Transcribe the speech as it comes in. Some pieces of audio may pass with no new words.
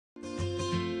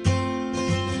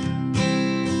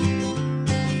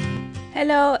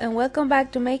Hello and welcome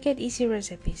back to Make It Easy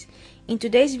Recipes. In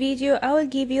today's video I will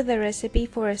give you the recipe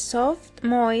for a soft,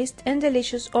 moist and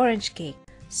delicious orange cake.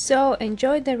 So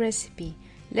enjoy the recipe.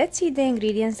 Let's see the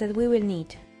ingredients that we will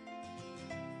need.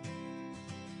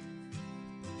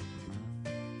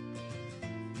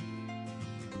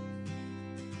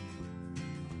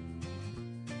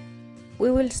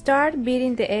 We will start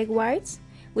beating the egg whites,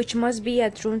 which must be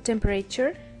at room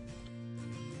temperature.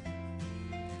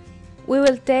 We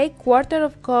will take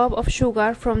 1/4 cup of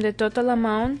sugar from the total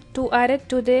amount to add it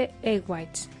to the egg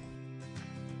whites.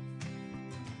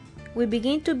 We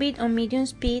begin to beat on medium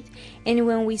speed, and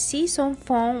when we see some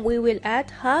foam we will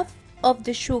add half of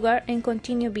the sugar and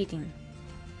continue beating.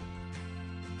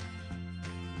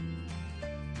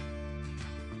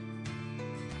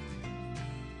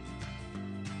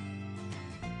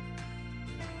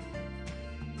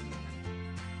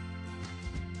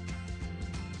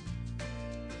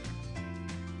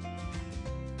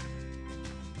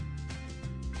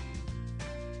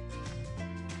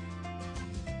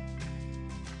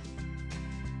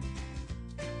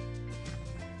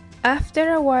 After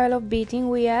a while of beating,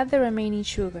 we add the remaining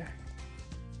sugar.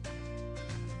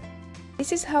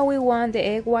 This is how we want the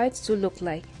egg whites to look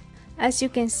like. As you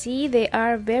can see, they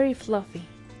are very fluffy.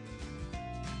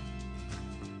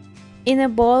 In a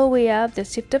bowl, we add the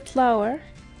sifted flour,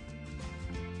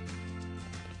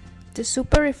 the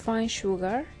super refined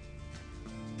sugar,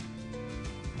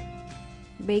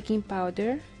 baking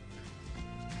powder,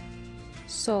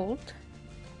 salt,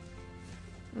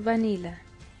 vanilla.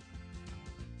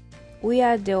 We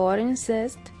add the orange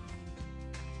zest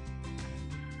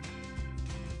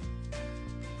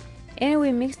and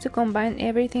we mix to combine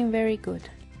everything very good.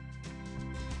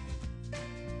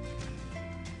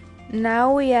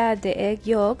 Now we add the egg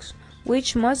yolks,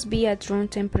 which must be at room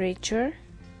temperature.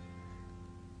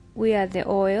 We add the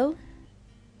oil,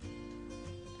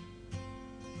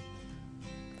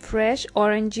 fresh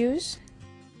orange juice,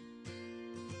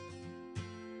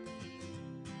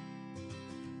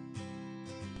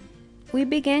 we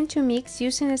begin to mix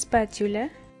using a spatula.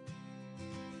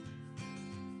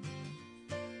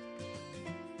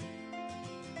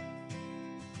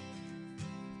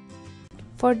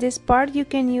 For this part you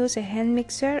can use a hand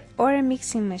mixer or a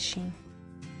mixing machine.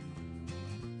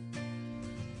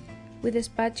 With the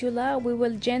spatula we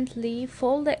will gently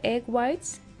fold the egg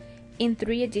whites in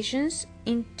 3 additions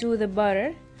into the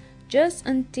butter just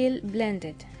until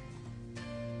blended.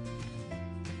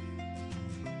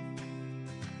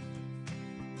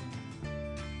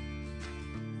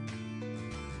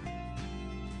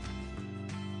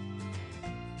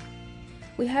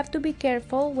 We have to be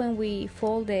careful when we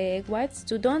fold the egg whites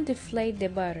to don't deflate the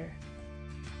butter.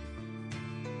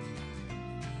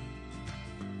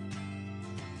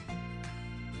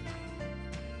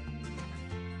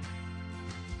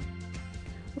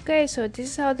 Okay, so this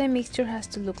is how the mixture has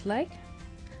to look like.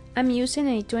 I'm using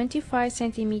a 25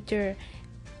 centimeter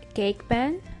cake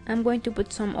pan. I'm going to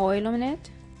put some oil on it.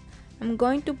 I'm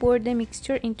going to pour the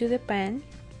mixture into the pan.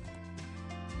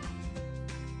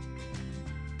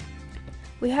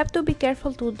 We have to be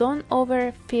careful to don't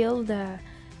overfill the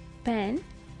pan.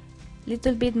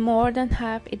 Little bit more than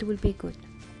half, it will be good.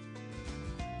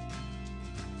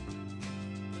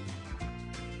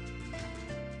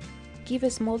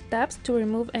 Give small taps to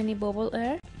remove any bubble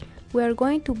air. We are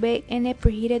going to bake in a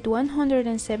preheated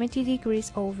 170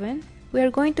 degrees oven. We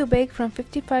are going to bake from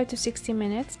 55 to 60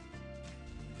 minutes.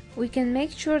 We can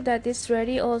make sure that it's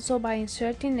ready also by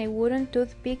inserting a wooden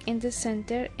toothpick in the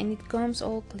center and it comes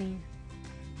all clean.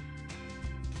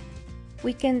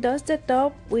 We can dust the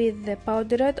top with the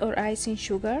powdered or icing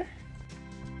sugar.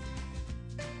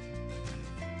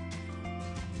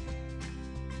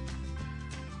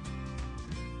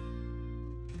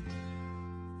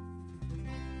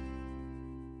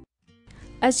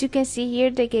 As you can see here,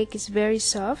 the cake is very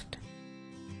soft.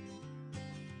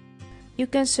 You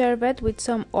can serve it with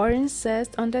some orange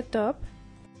zest on the top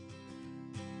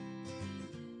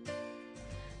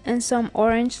and some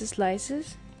orange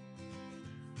slices.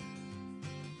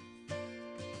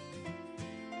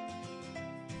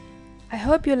 I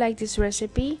hope you like this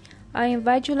recipe. I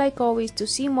invite you like always to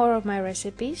see more of my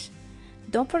recipes.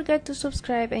 Don't forget to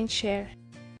subscribe and share.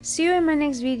 See you in my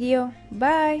next video.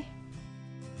 Bye!